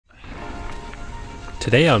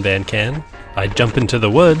Today on VanCan, I jump into the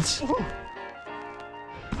woods,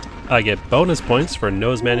 I get bonus points for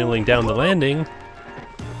nose manualing down the landing,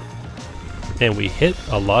 and we hit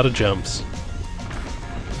a lot of jumps.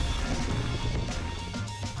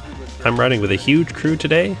 I'm riding with a huge crew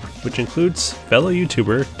today, which includes fellow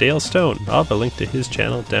YouTuber Dale Stone. I'll have a link to his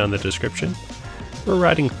channel down in the description. We're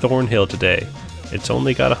riding Thornhill today. It's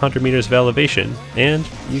only got 100 meters of elevation, and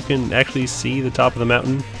you can actually see the top of the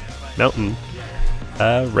mountain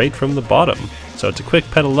right from the bottom. So it's a quick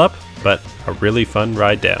pedal up, but a really fun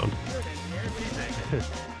ride down.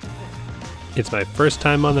 It's my first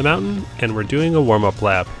time on the mountain, and we're doing a warm-up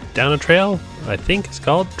lap down a trail I think it's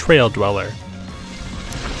called Trail Dweller.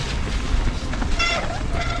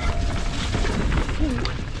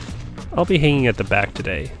 I'll be hanging at the back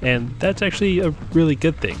today, and that's actually a really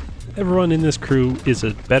good thing. Everyone in this crew is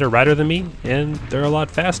a better rider than me, and they're a lot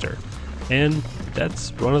faster. And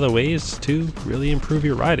that's one of the ways to really improve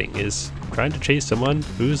your riding, is trying to chase someone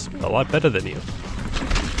who's a lot better than you.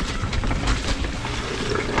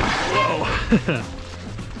 Whoa!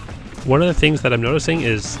 One of the things that I'm noticing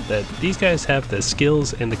is that these guys have the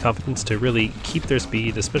skills and the confidence to really keep their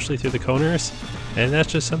speed, especially through the coners, and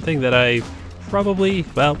that's just something that I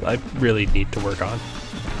really need to work on.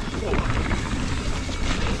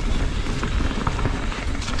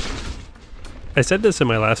 I said this in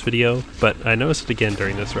my last video, but I noticed it again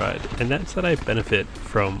during this ride, and that's that I benefit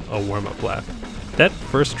from a warm-up lap. That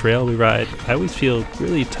first trail we ride, I always feel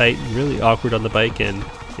really tight and really awkward on the bike, and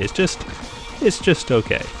it's just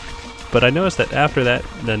okay. But I noticed that after that,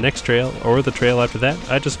 the next trail, or the trail after that,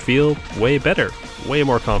 I just feel way better, way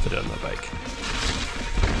more confident on the bike.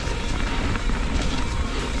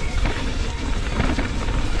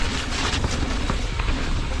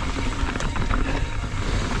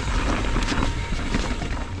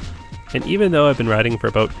 And even though I've been riding for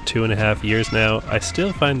about 2.5 years now, I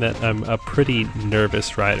still find that I'm a pretty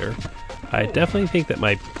nervous rider. I definitely think that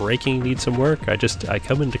my braking needs some work. I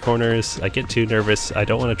come into corners, I get too nervous, I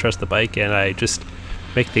don't want to trust the bike, and I just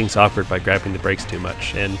make things awkward by grabbing the brakes too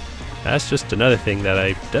much. And that's just another thing that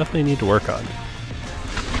I definitely need to work on.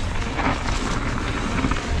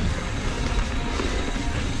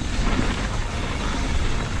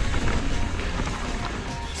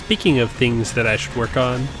 Speaking of things that I should work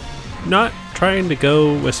on, not trying to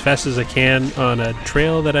go as fast as I can on a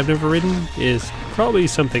trail that I've never ridden is probably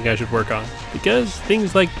something I should work on, because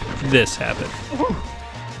things like this happen.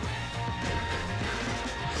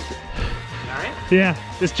 Alright? Yeah,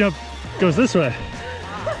 this jump goes this way.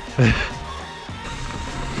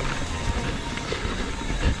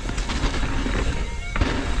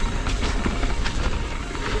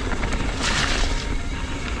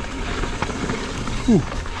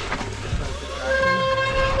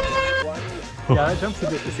 Yeah, that jump's a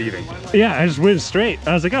bit deceiving. Yeah, I just went straight.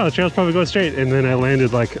 I was like, oh, the trail's probably going straight. And then I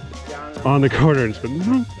landed like on the corner and just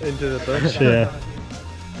went Into the bush. Yeah.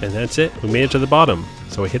 And that's it, we made it to the bottom.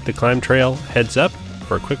 So we hit the climb trail, heads up,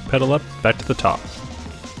 for a quick pedal up back to the top.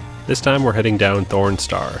 This time we're heading down Thorn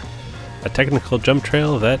Star, a technical jump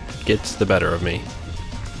trail that gets the better of me.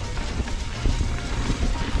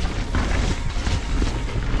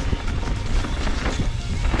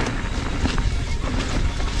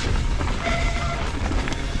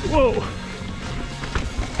 Whoa!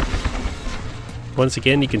 Once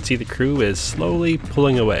again, you can see the crew is slowly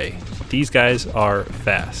pulling away. These guys are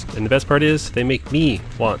fast, and the best part is they make me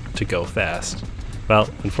want to go fast. Well,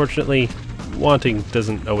 unfortunately, wanting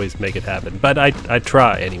doesn't always make it happen, but I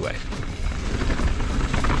try anyway.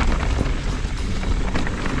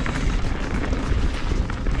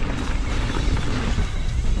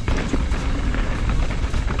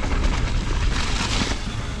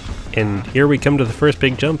 And here we come to the first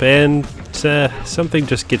big jump, and something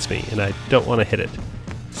just gets me, and I don't want to hit it.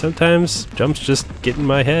 Sometimes jumps just get in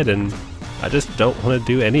my head, and I just don't want to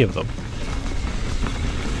do any of them.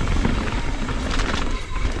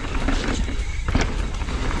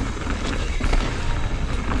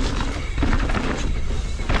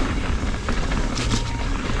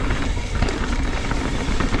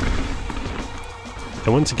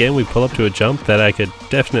 And once again we pull up to a jump that I could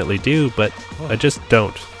definitely do, but I just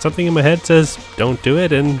don't. Something in my head says don't do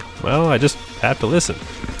it, and well, I just have to listen.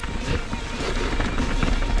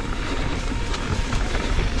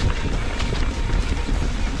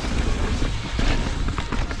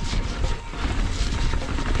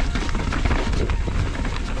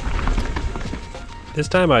 This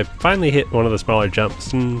time I finally hit one of the smaller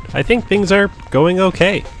jumps, and I think things are going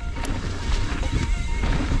okay.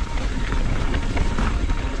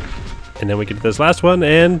 And then we get to this last one,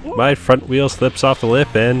 and my front wheel slips off the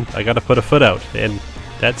lip, and I gotta put a foot out. And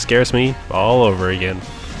That scares me all over again.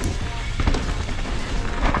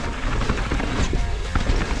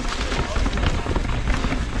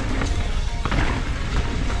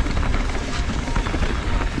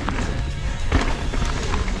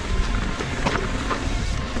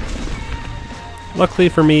 Luckily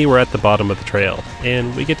for me, we're at the bottom of the trail,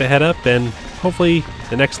 and we get to head up, and hopefully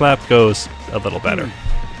the next lap goes a little better.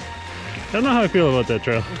 I don't know how I feel about that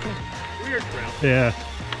trail. Weird trail. Yeah.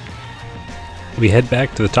 We head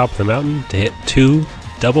back to the top of the mountain to hit 2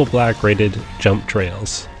 double black rated jump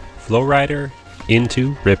trails. Flowrider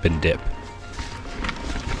into Rip and Dip.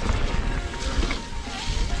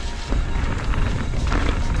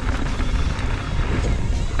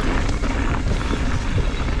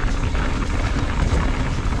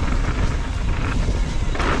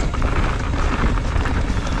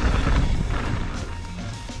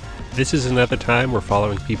 This is another time where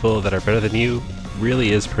following people that are better than you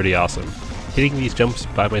really is pretty awesome. Hitting these jumps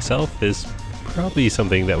by myself is probably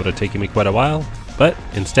something that would have taken me quite a while, but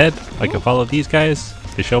instead I can follow these guys,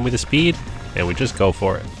 they show me the speed, and we just go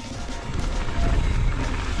for it.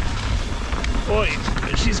 Boy,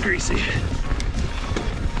 she's greasy.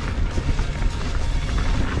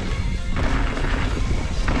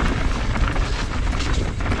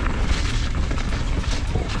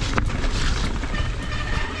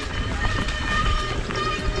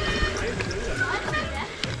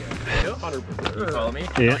 You follow me?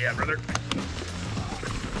 Yeah. Oh, yeah, brother.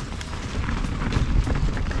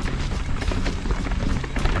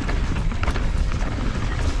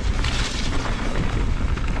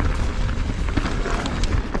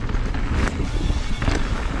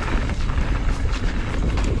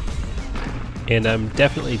 And I'm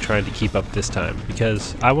definitely trying to keep up this time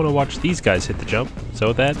because I want to watch these guys hit the jump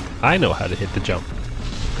so that I know how to hit the jump.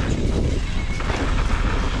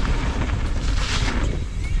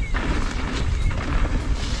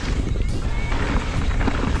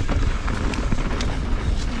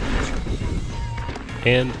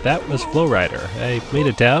 And that was Flowrider. I made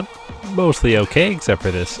it down, mostly okay except for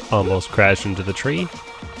this almost crash into the tree,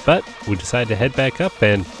 but we decided to head back up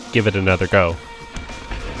and give it another go.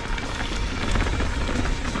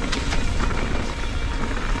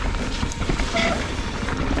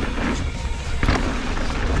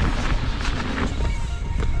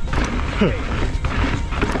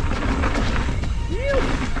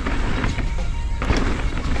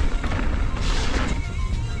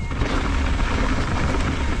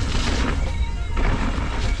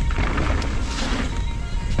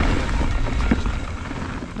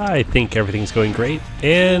 I think everything's going great,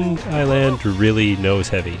 and I land really nose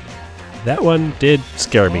heavy. That one did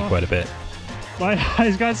scare me quite a bit. My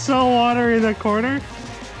eyes got so watery in the corner.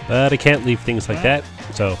 But I can't leave things like that,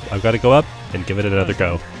 so I've got to go up and give it another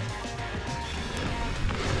go.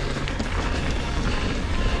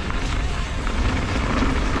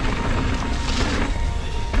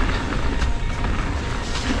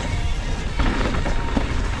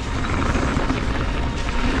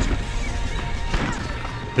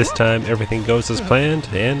 This time everything goes as planned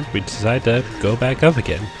and we decide to go back up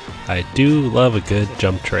again. I do love a good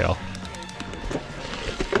jump trail.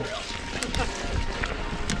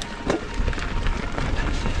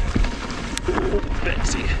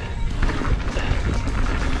 Betsy.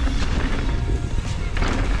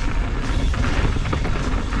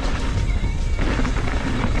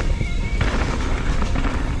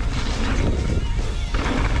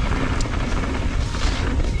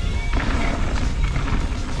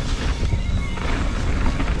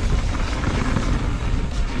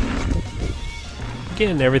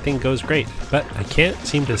 Again, everything goes great, but I can't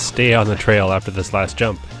seem to stay on the trail after this last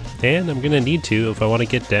jump, and I'm gonna need to if I want to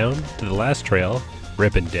get down to the last trail,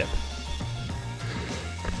 Rip and Dip.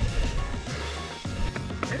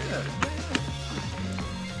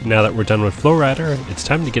 Now that we're done with Flowrider, it's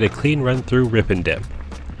time to get a clean run through Rip and Dip.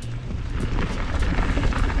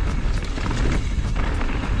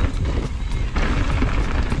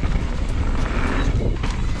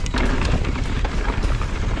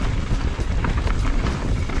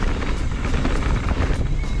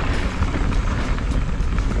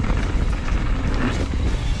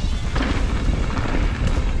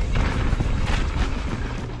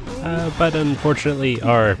 But unfortunately,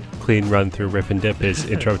 our clean run through Rip and Dip is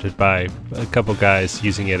interrupted by a couple guys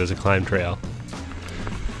using it as a climb trail.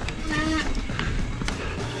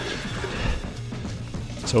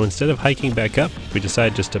 So instead of hiking back up, we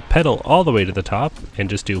decide just to pedal all the way to the top and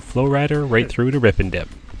just do Flowrider right through to Rip and Dip.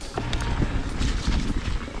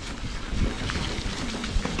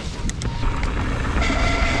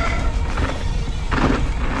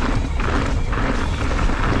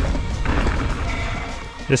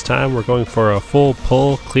 This time we're going for a full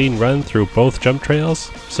pull, clean run through both jump trails,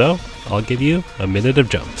 so I'll give you a minute of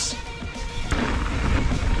jumps.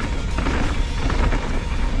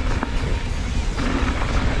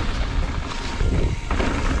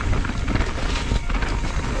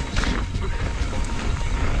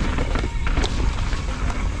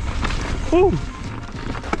 Woo!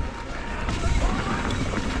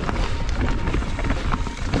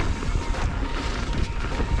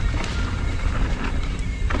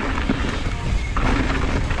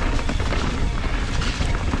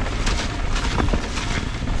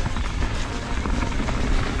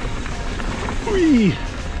 Whee!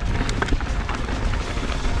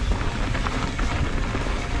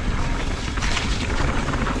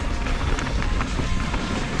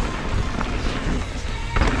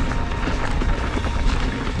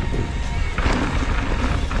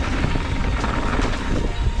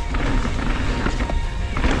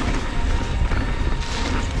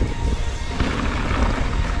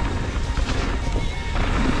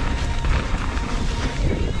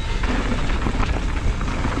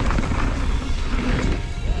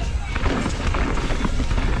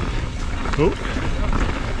 Oh.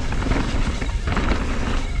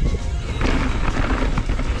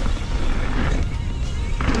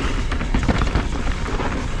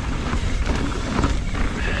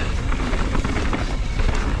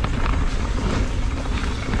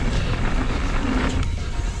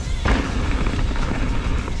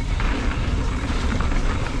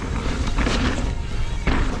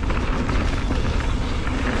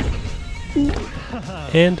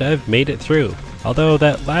 And I've made it through, although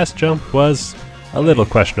that last jump was a little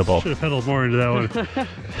questionable. Should have pedaled more into that one.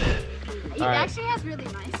 It actually has really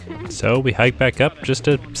nice. So we hike back up just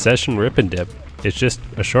a session rip and dip. It's just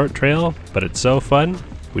a short trail, but it's so fun,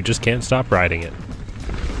 we just can't stop riding it.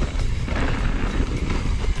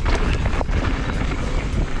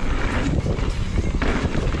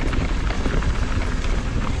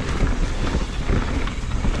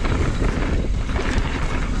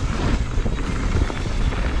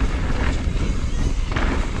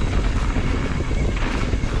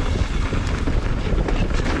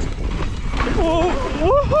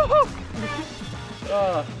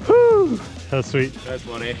 That's sweet. That's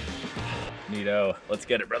funny. Neato. Let's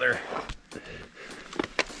get it, brother.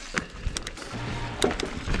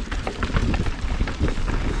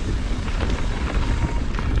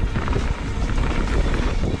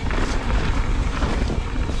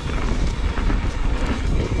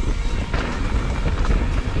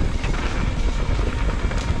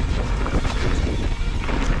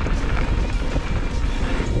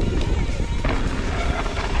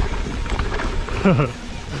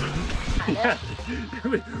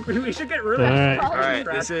 We should get really. All right. All right,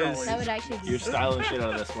 this is. That would actually be You're styling the shit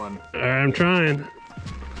out of this one. All right, I'm trying.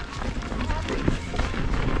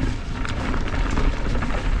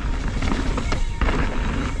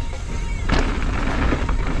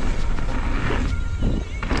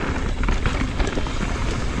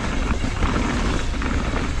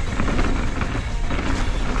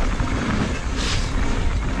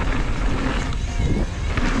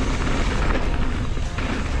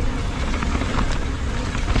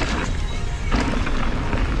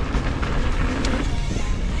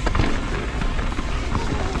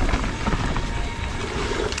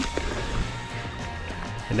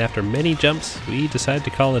 And after many jumps, we decided to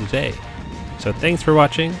call it a day. So thanks for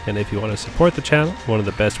watching, and if you want to support the channel, one of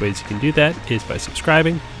the best ways you can do that is by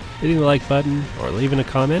subscribing, hitting the like button, or leaving a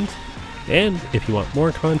comment. And if you want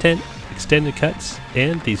more content, extended cuts,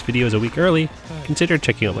 and these videos a week early, consider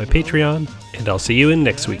checking out my Patreon, and I'll see you in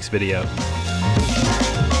next week's video.